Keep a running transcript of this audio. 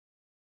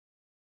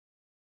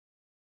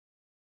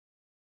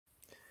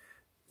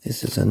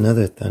This is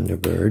another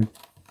Thunderbird.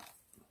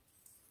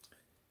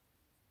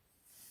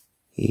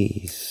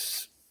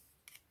 He's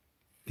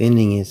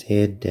bending his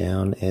head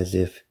down as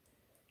if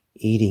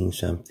eating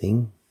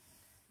something.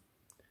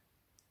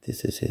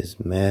 This is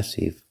his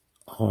massive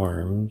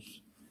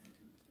arms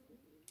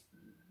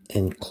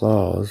and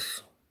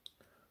claws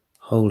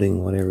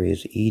holding whatever he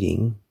is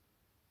eating.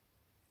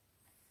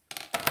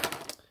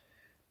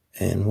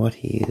 And what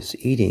he is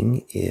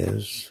eating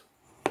is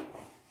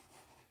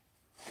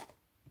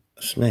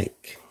a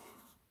snake.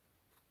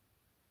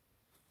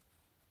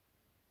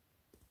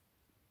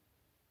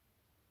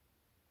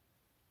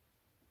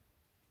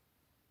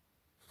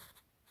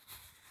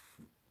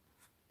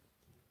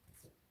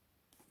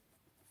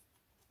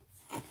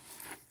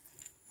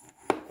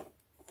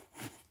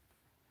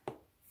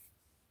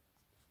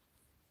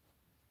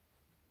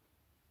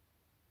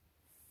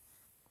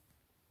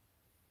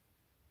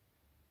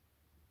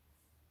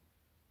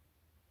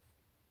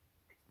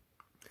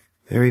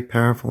 Very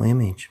powerful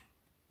image.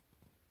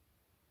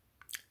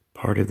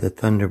 Part of the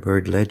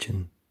Thunderbird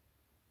legend.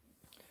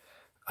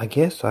 I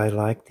guess I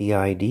like the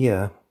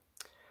idea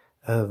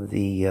of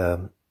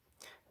the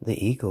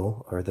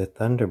eagle or the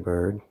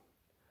Thunderbird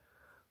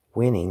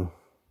winning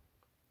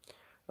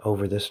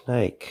over the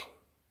snake.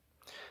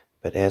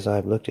 But as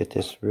I've looked at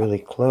this really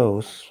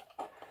close,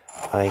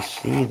 I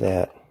see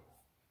that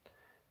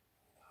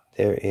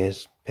there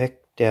is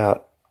pecked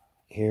out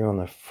here on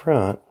the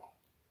front.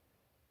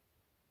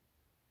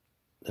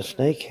 The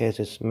snake has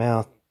its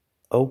mouth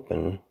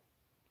open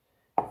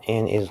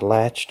and is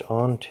latched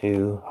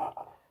onto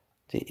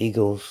the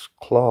eagle's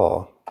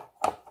claw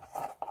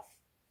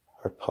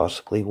or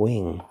possibly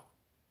wing.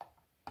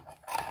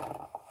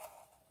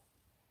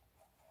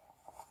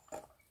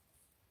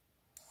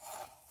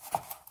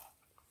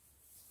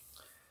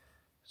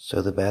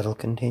 So the battle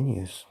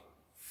continues.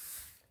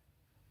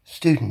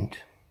 Student,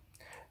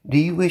 do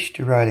you wish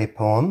to write a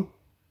poem?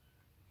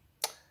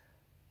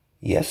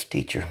 Yes,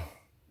 teacher.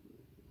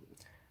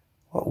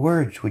 What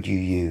words would you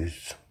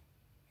use?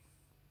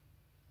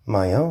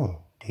 My own,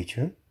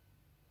 teacher.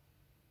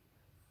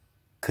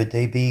 Could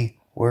they be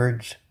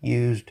words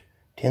used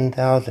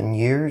 10,000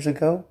 years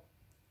ago?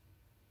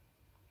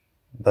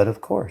 But of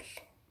course.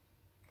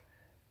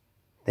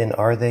 Then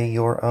are they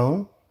your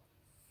own?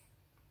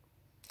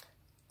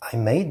 I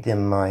made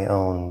them my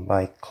own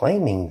by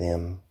claiming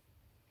them.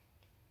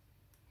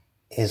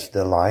 Is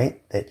the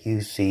light that you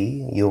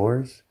see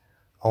yours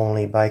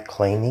only by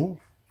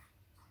claiming?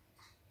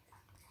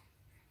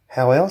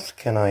 How else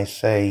can I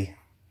say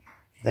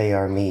they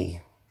are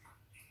me?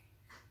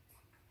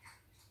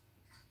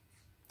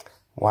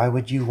 Why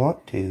would you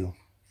want to?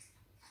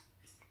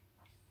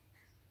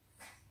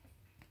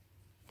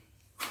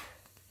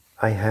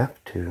 I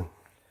have to.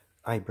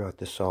 I brought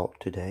the salt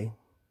today.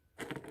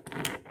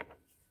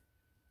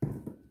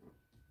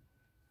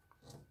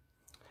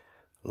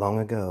 Long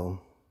ago,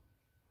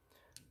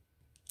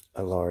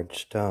 a large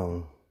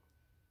stone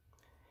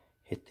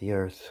hit the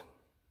earth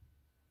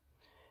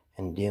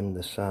and dimmed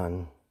the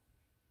sun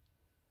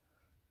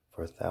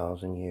for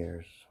 1,000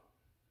 years.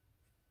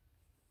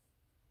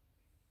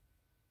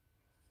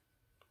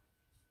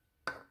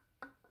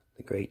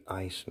 The great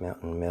ice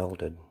mountain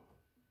melted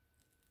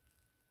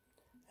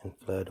and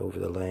fled over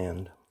the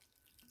land.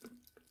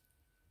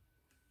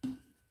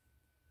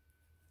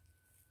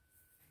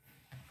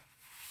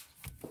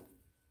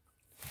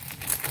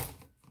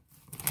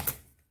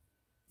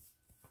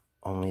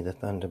 Only the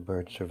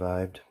Thunderbird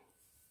survived.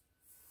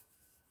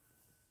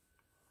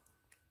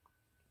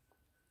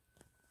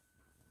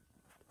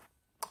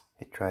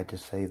 It tried to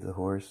save the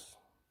horse,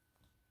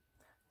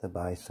 the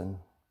bison,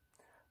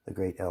 the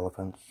great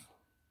elephants,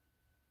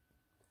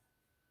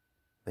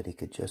 but he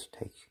could just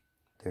take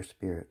their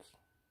spirits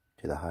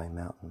to the high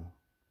mountain.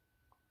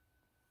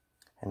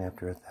 And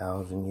after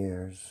 1,000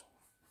 years,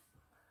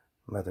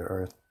 Mother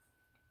Earth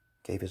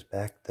gave us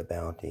back the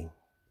bounty,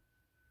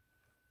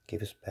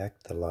 gave us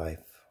back the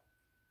life,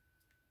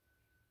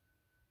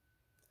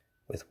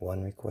 with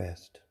one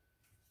request.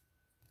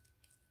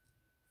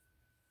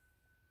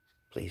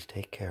 Please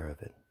take care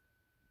of it.